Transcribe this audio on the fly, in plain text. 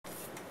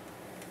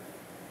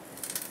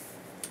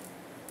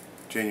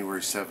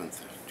January 7th,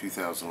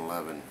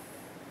 2011.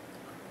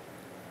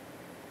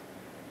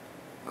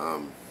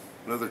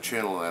 Another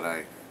channel that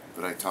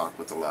I talk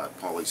with a lot,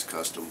 Polly's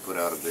Custom, put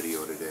out a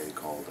video today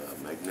called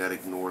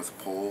Magnetic North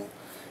Pole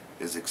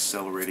is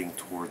Accelerating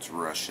Towards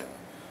Russia.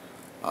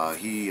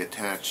 He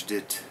attached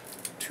it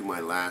to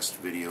my last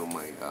video,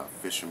 my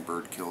fish and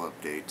bird kill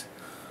update.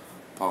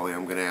 Polly,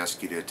 I'm going to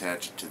ask you to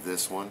attach it to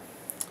this one,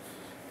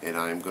 and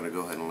I'm going to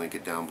go ahead and link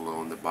it down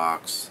below in the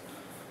box.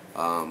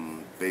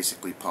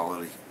 Basically,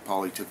 Polly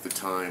took the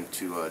time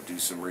to do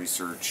some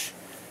research,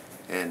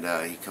 and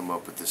he come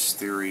up with this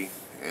theory,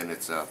 and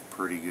it's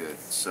pretty good.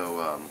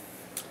 So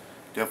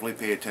definitely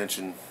pay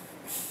attention,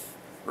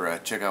 or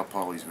check out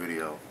Polly's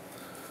video.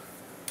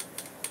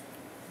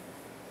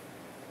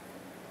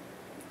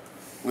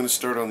 I'm going to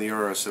start on the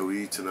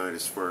RSOE tonight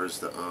as far as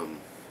the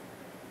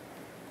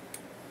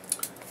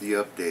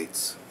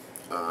updates.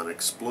 An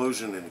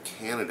explosion in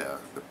Canada,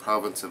 the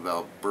province of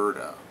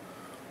Alberta,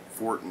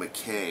 Fort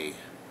MCKay.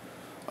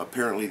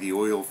 Apparently the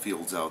oil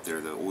fields out there,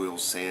 the oil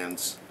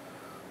sands,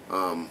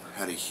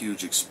 had a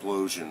huge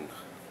explosion,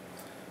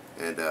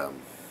 and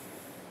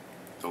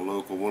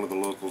one of the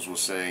locals was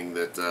saying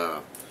that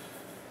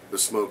the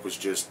smoke was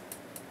just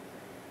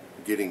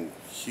getting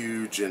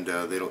huge, and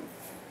they don't.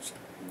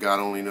 God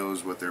only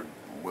knows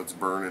what's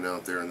burning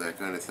out there and that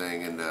kind of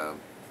thing, and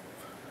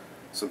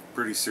some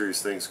pretty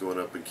serious things going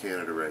up in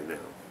Canada right now.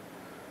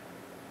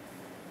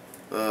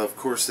 Of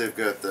course, they've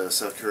got the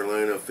South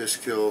Carolina fish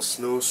kill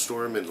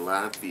snowstorm in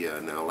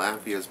Latvia. Now,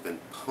 Latvia has been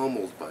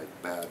pummeled by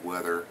bad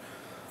weather.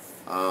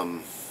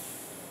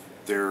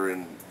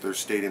 Their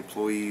state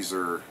employees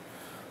are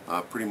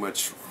pretty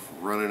much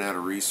running out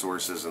of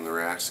resources, and they're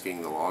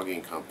asking the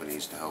logging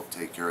companies to help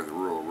take care of the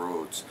rural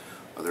roads.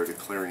 They're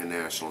declaring a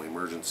national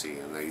emergency,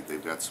 and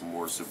they've got some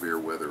more severe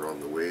weather on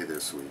the way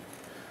this week.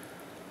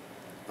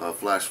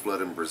 Flash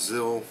flood in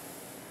Brazil.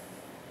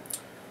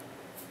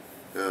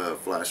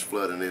 Flash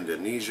flood in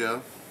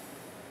Indonesia.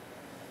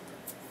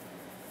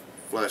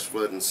 Flash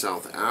flood in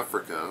South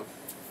Africa.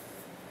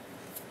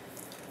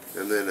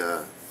 And then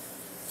a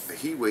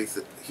heat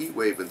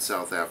wave in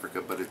South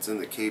Africa, but it's in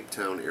the Cape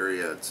Town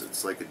area.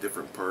 It's like a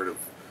different part of,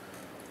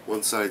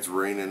 one side's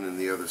raining and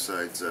the other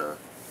side's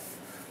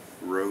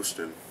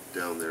roasting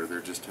down there.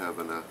 They're just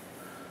having a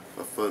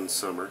fun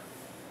summer.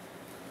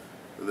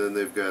 And then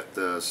they've got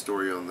the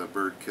story on the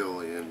bird kill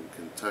in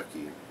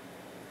Kentucky.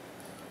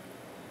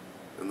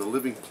 And the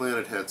Living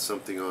Planet had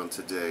something on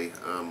today.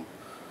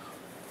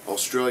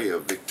 Australia,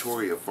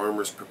 Victoria,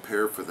 farmers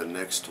prepare for the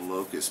next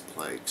locust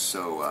plague.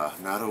 So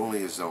not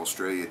only is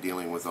Australia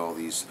dealing with all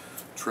these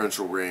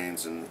torrential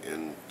rains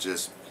and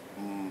just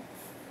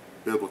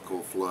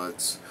biblical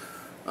floods,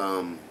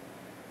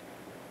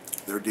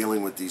 they're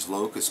dealing with these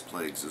locust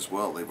plagues as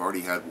well. They've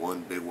already had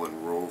one big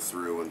one roll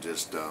through and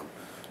just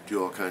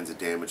do all kinds of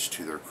damage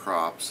to their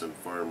crops and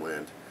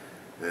farmland.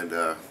 And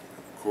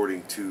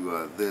according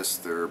to this,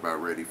 they're about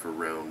ready for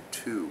round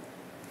 2.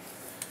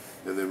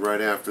 And then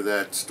right after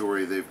that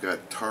story, they've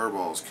got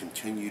tarballs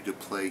continue to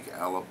plague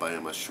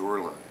Alabama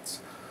shorelines.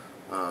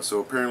 So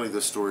apparently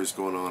this story is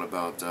going on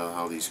about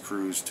how these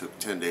crews took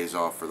 10 days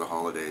off for the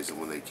holidays, and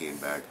when they came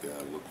back,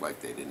 it looked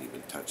like they didn't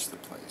even touch the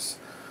place.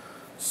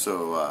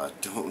 So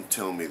don't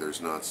tell me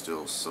there's not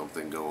still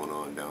something going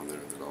on down there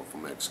in the Gulf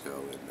of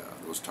Mexico, and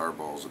those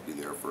tarballs will be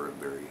there for a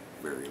very,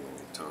 very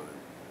long time.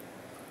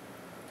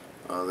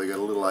 They got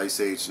a little Ice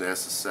Age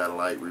NASA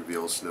satellite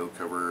reveals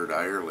snow-covered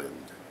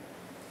Ireland.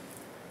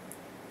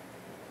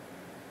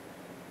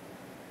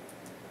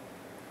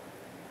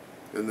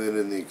 And then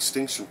in the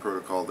extinction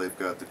protocol, they've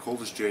got the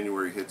coldest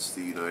January hits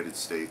the United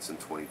States in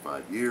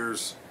 25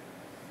 years.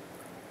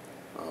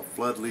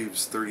 Flood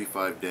leaves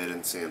 35 dead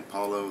in Sao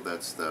Paulo.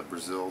 That's the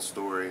Brazil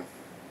story.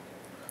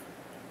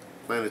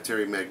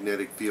 Planetary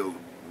magnetic field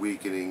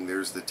weakening.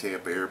 There's the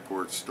Tampa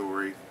airport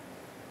story.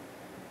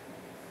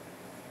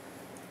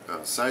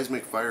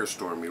 Seismic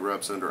firestorm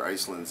erupts under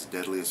Iceland's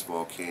deadliest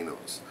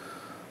volcanoes.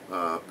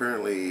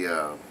 Apparently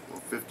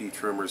 50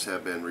 tremors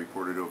have been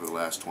reported over the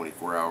last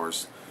 24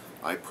 hours.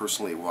 I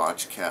personally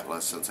watched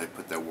Katla since I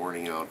put that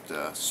warning out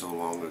so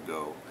long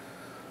ago.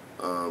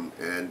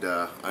 And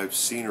I've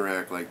seen her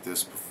act like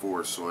this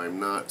before, so I'm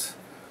not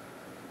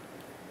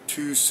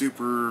too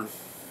super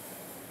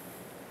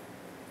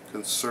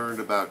concerned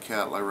about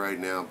Katla right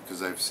now,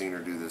 because I've seen her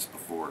do this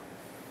before.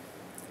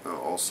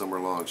 All summer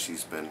long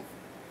she's been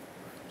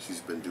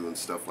doing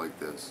stuff like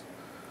this.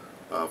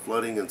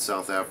 Flooding in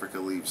South Africa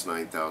leaves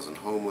 9,000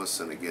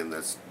 homeless, and again,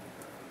 that's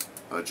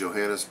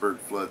Johannesburg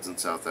floods in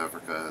South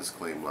Africa has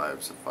claimed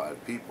lives of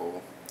 5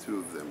 people, 2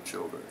 of them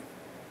children.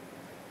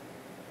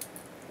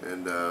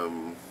 And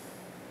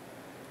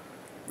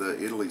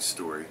the Italy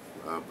story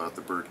about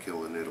the bird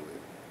kill in Italy.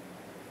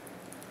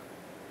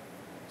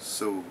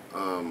 So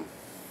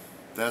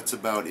that's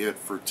about it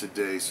for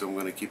today, so I'm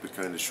going to keep it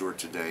kind of short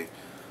today.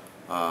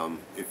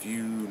 If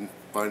you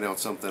find out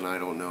something I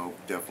don't know,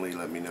 definitely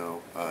let me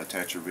know.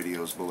 Attach your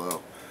videos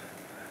below.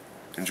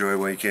 Enjoy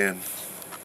while you can.